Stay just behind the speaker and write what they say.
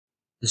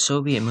The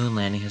Soviet moon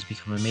landing has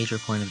become a major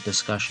point of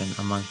discussion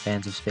among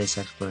fans of space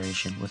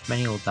exploration, with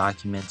many old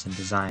documents and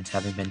designs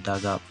having been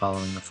dug up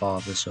following the fall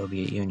of the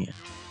Soviet Union.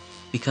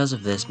 Because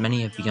of this,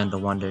 many have begun to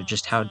wonder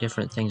just how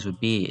different things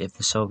would be if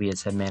the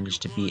Soviets had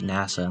managed to beat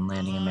NASA in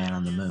landing a man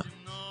on the moon.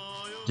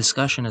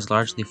 Discussion is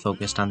largely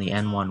focused on the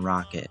N-1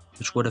 rocket,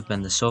 which would have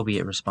been the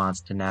Soviet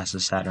response to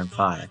NASA's Saturn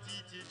V,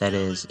 that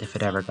is, if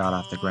it ever got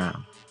off the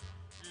ground.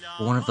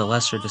 But one of the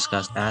lesser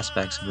discussed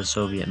aspects of the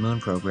Soviet moon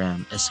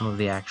program is some of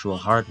the actual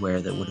hardware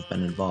that would have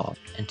been involved,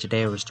 and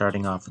today we're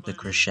starting off with the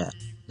Krechet,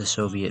 the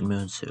Soviet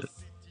moon suit.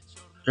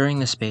 During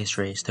the space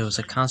race, there was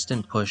a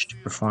constant push to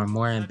perform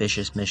more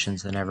ambitious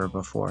missions than ever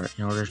before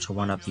in order to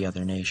one-up the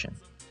other nation.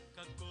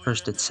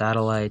 First it's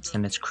satellites,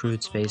 then it's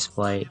crewed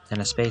spaceflight,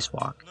 then a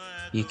spacewalk.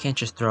 But you can't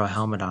just throw a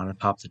helmet on and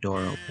pop the door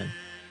open.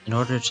 In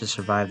order to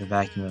survive the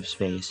vacuum of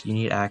space, you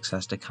need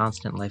access to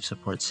constant life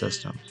support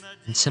systems.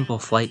 And simple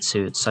flight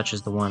suits, such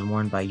as the one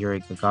worn by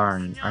Yuri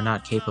Gagarin, are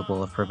not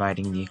capable of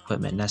providing the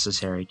equipment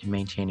necessary to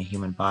maintain a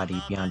human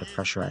body beyond a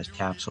pressurized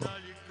capsule.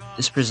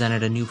 This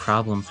presented a new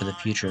problem for the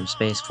future of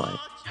spaceflight.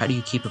 How do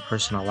you keep a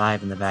person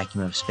alive in the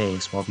vacuum of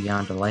space while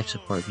beyond a life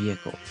support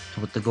vehicle?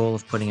 And with the goal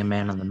of putting a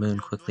man on the moon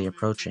quickly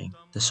approaching,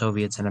 the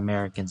Soviets and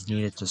Americans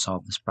needed to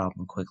solve this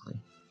problem quickly.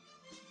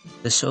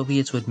 The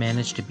Soviets would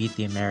manage to beat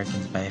the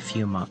Americans by a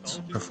few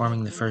months,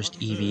 performing the first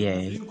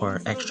EVA, or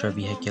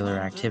extravehicular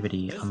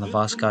activity, on the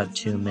Voskhod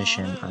 2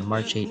 mission on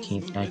March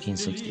 18,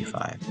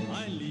 1965.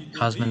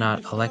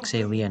 Cosmonaut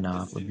Alexei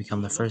Leonov would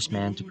become the first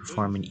man to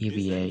perform an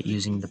EVA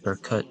using the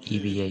Krechet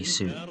EVA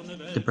suit.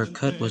 The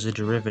Krechet was a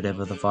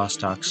derivative of the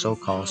Vostok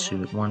Sokol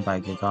suit worn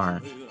by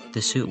Gagarin.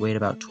 The suit weighed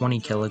about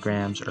 20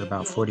 kilograms or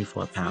about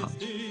 44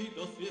 pounds.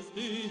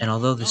 And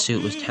although the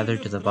suit was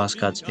tethered to the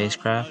Voskhod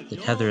spacecraft, the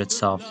tether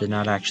itself did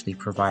not actually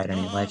provide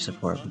any life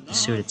support, with the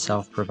suit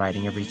itself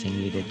providing everything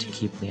needed to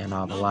keep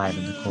Leonov alive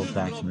in the cold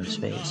vacuum of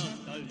space.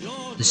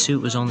 The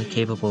suit was only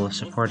capable of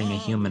supporting a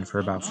human for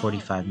about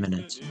 45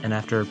 minutes, and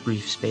after a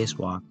brief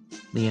spacewalk,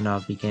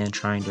 Leonov began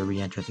trying to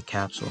re-enter the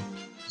capsule.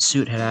 The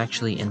suit had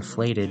actually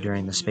inflated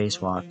during the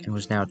spacewalk and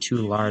was now too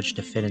large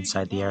to fit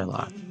inside the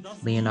airlock.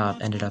 Leonov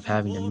ended up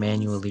having to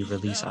manually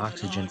release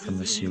oxygen from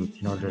the suit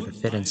in order to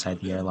fit inside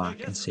the airlock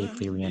and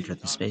safely re-enter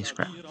the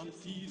spacecraft.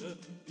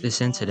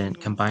 This incident,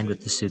 combined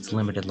with the suit's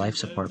limited life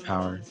support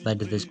power, led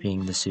to this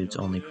being the suit's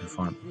only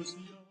performance.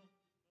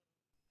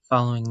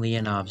 Following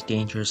Leonov's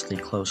dangerously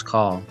close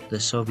call, the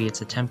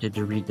Soviets attempted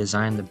to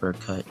redesign the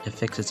Krechet to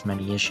fix its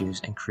many issues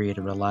and create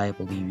a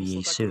reliable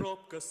EVA suit.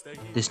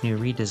 This new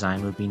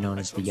redesign would be known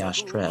as the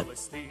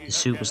Yastreb. The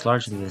suit was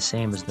largely the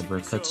same as the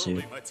Krechet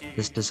suit.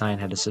 This design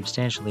had a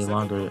substantially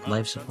longer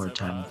life support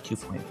time of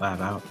 2.5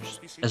 hours,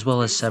 as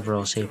well as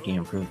several safety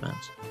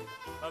improvements.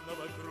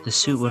 The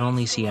suit would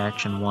only see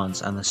action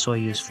once on the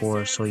Soyuz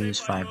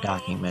 4-Soyuz 5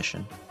 docking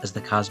mission, as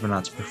the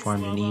cosmonauts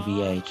performed an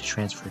EVA to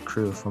transfer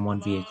crew from one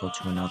vehicle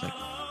to another.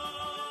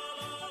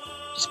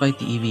 Despite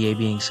the EVA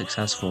being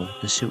successful,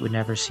 the suit would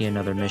never see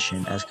another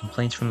mission, as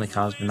complaints from the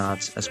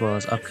cosmonauts as well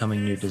as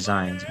upcoming new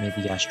designs made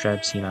the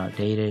Yastreb seem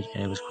outdated,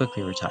 and it was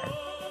quickly retired.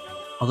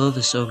 Although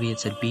the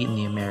Soviets had beaten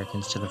the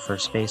Americans to the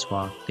first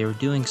spacewalk, they were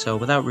doing so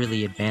without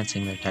really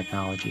advancing their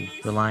technology,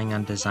 relying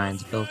on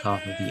designs built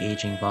off of the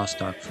aging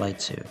Vostok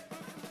flight suit.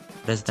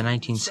 But as the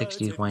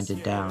 1960s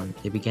winded down,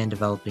 they began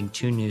developing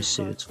two new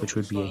suits which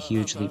would be a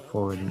huge leap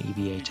forward in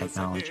EVA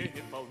technology,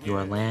 the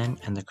Orlan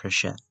and the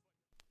Krechet.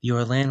 The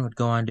Orlan would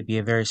go on to be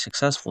a very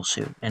successful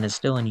suit, and is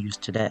still in use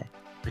today.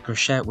 The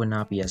Krechet would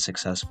not be as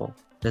successful.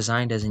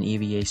 Designed as an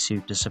EVA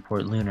suit to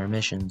support lunar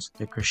missions,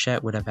 the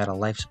Krechet would have had a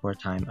life support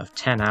time of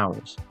 10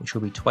 hours, which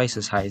would be twice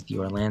as high as the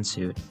Orlan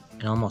suit,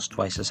 and almost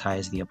twice as high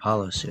as the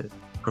Apollo suit,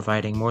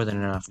 providing more than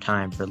enough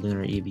time for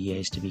lunar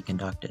EVAs to be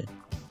conducted.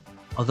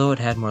 Although it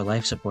had more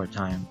life support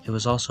time, it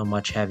was also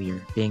much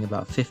heavier, being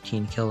about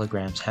 15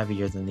 kilograms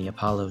heavier than the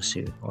Apollo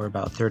suit, or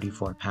about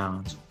 34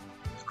 pounds.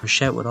 The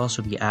Krechet would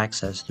also be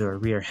accessed through a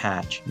rear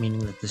hatch, meaning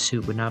that the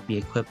suit would not be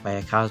equipped by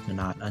a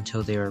cosmonaut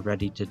until they were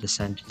ready to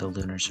descend to the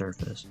lunar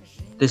surface.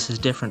 This is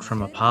different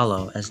from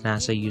Apollo, as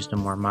NASA used a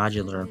more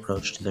modular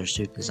approach to their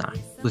suit design,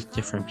 with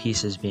different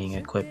pieces being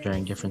equipped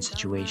during different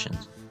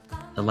situations.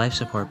 The life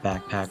support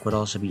backpack would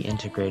also be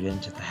integrated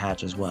into the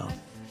hatch as well.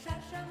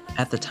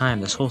 At the time,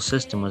 this whole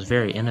system was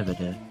very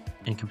innovative,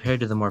 and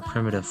compared to the more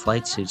primitive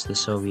flight suits the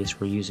Soviets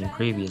were using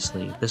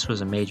previously, this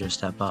was a major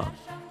step up.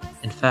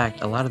 In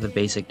fact, a lot of the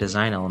basic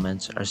design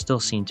elements are still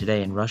seen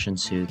today in Russian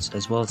suits,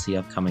 as well as the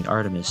upcoming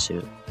Artemis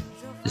suit.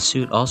 The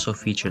suit also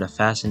featured a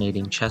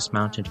fascinating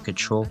chest-mounted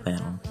control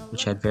panel,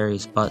 which had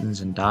various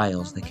buttons and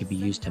dials that could be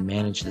used to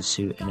manage the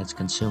suit and its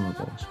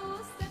consumables.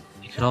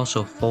 It could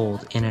also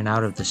fold in and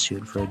out of the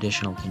suit for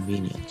additional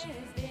convenience.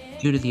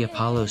 Due to the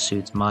Apollo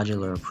suit's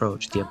modular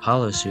approach, the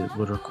Apollo suit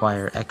would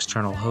require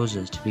external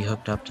hoses to be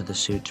hooked up to the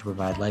suit to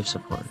provide life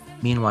support.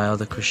 Meanwhile,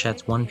 the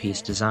Krechet's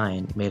one-piece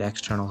design made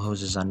external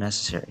hoses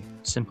unnecessary,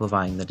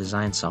 simplifying the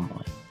design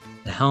somewhat.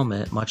 The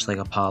helmet, much like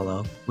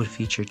Apollo, would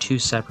feature two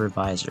separate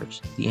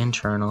visors. The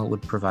internal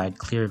would provide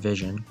clear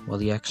vision, while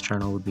the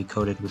external would be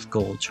coated with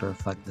gold to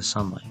reflect the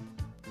sunlight.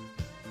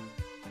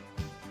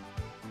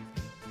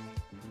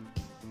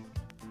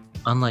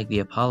 Unlike the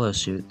Apollo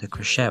suit, the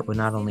Krechet would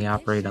not only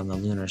operate on the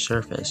lunar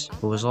surface,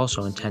 but was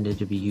also intended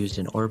to be used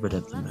in orbit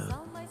of the moon,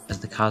 as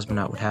the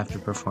cosmonaut would have to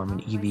perform an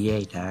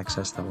EVA to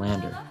access the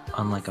lander,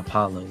 unlike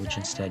Apollo, which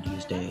instead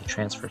used a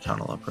transfer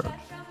tunnel approach.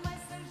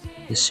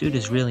 The suit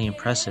is really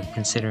impressive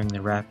considering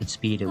the rapid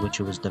speed at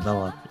which it was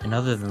developed, and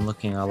other than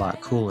looking a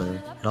lot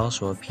cooler, it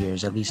also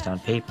appears, at least on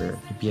paper,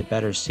 to be a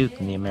better suit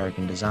than the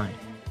American design.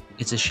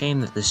 It's a shame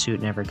that the suit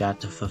never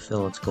got to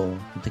fulfill its goal.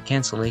 With the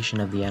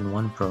cancellation of the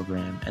N1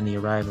 program and the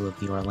arrival of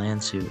the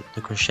Orlan suit, the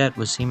Krechet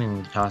was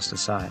seemingly tossed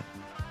aside.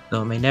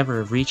 Though it may never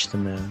have reached the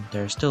moon,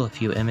 there are still a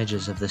few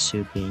images of the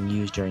suit being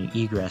used during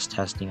egress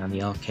testing on the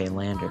LK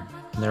lander,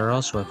 and there are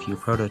also a few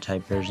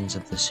prototype versions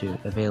of the suit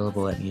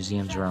available at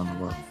museums around the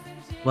world.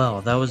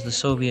 Well, that was the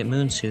Soviet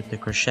moon suit, the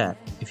Krechet.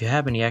 If you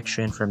have any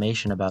extra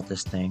information about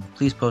this thing,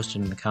 please post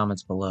it in the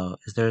comments below,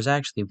 as there is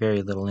actually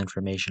very little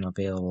information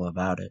available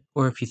about it.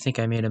 Or if you think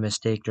I made a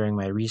mistake during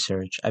my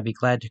research, I'd be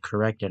glad to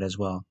correct it as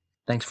well.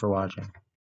 Thanks for watching.